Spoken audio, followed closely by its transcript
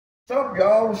What's up,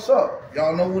 y'all? What's up?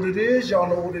 Y'all know what it is? Y'all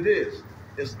know what it is.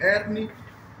 It's Anthony.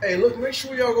 Hey, look, make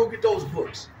sure y'all go get those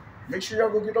books. Make sure y'all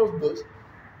go get those books.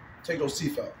 Take those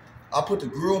teeth out. I'll put the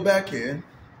grill back in.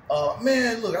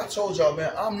 Man, look, I told y'all,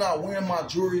 man, I'm not wearing my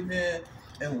jewelry, man,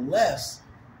 unless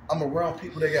I'm around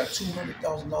people that got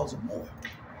 $200,000 or more.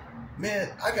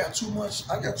 Man, I got too much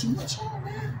on,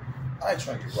 man. I ain't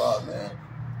trying to get robbed, man.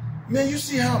 Man, you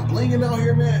see how I'm blinging out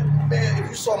here, man? Man, if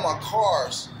you saw my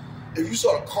cars, if you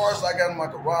saw the cars that I got in my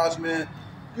garage, man,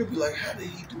 you'd be like, how did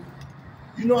he do it?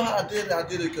 You know how I did it? I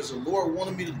did it because the Lord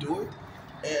wanted me to do it,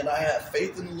 and I had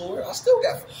faith in the Lord. I still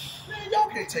got faith. Man, y'all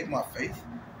can't take my faith.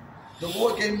 The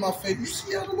Lord gave me my faith. You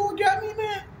see how the Lord got me,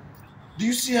 man? Do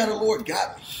you see how the Lord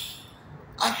got me?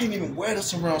 I can't even wear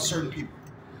this around certain people.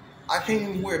 I can't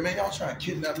even wear it, man. Y'all trying to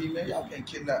kidnap me, man. Y'all can't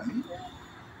kidnap me, man.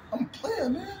 I'm a player,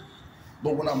 man.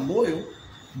 But when I'm loyal,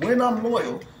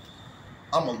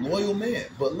 I'm a loyal man.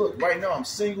 But look, right now I'm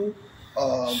single.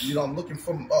 You know, I'm looking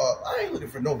for, I ain't looking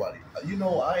for nobody. You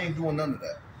know, I ain't doing none of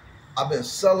that. I've been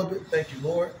celibate, thank you,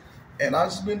 Lord. And I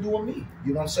just been doing me.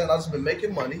 You know what I'm saying? I just been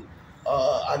making money.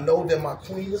 I know that my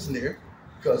queen is near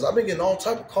because I've been getting all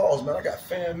type of calls, man. I got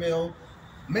fan mail.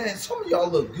 Man, some of y'all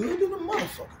look good in the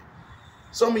motherfucker.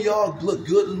 Some of y'all look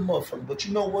good in the motherfucker. But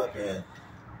you know what, man?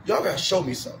 Y'all got to show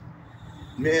me something.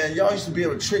 Man, y'all used to be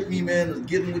able to trick me, man,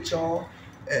 getting with y'all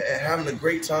and having a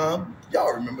great time.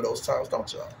 Y'all remember those times,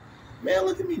 don't y'all? Man,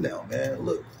 look at me now, man.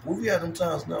 Look, when we had them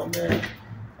times now, man,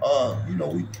 you know,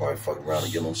 we probably fuck around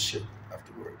and get on ship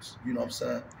afterwards. You know what I'm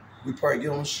saying? We probably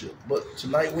get on the ship. But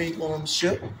tonight we ain't going on the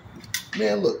ship.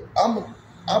 Man, look, I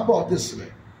bought this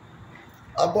today.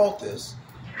 I bought this.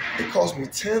 It cost me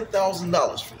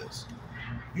 $10,000 for this.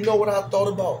 You know what I thought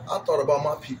about? I thought about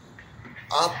my people.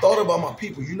 I thought about my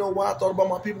people. You know why I thought about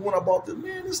my people when I bought this?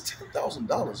 Man, it's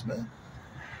 $10,000, man.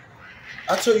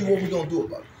 I tell you what we're going to do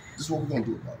about it. This is what we're going to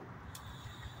do about it.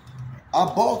 I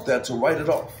bought that to write it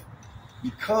off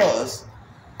because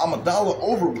I'm $1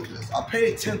 over with this. I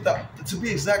paid $10,000. To be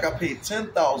exact, I paid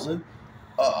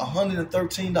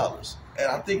 $10,113.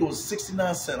 And I think it was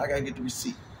 69 cents. I got to get the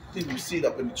receipt. I think the receipt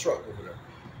up in the truck over there.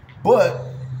 But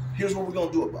here's what we're going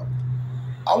to do about it.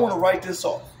 I want to write this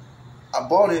off. I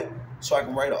bought it so I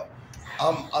can write off.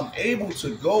 I'm able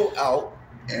to go out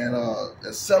and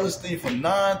sell this thing for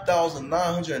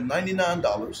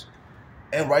 $9,999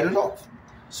 and write it off.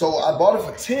 So I bought it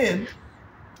for 10.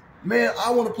 Man,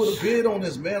 I want to put a bid on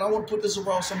this, man. I want to put this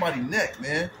around somebody's neck,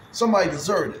 man. Somebody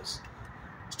deserves this.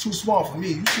 It's too small for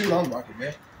me. You see what I'm rocking,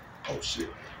 man. Oh, shit.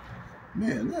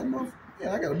 Man, that motherfucker. Man,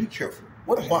 I got to be careful.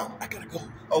 What am I? I got to go.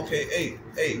 Okay,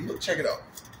 hey, look, check it out.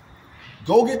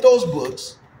 Go get those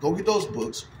books. Go get those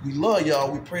books. We love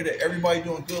y'all. We pray that everybody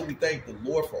doing good. We thank the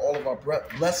Lord for all of our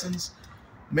blessings.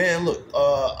 Man, look,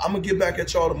 I'm going to get back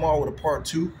at y'all tomorrow with a part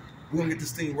 2. We're going to get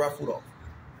this thing raffled off.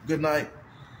 Good night.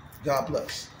 God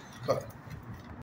bless. Cut.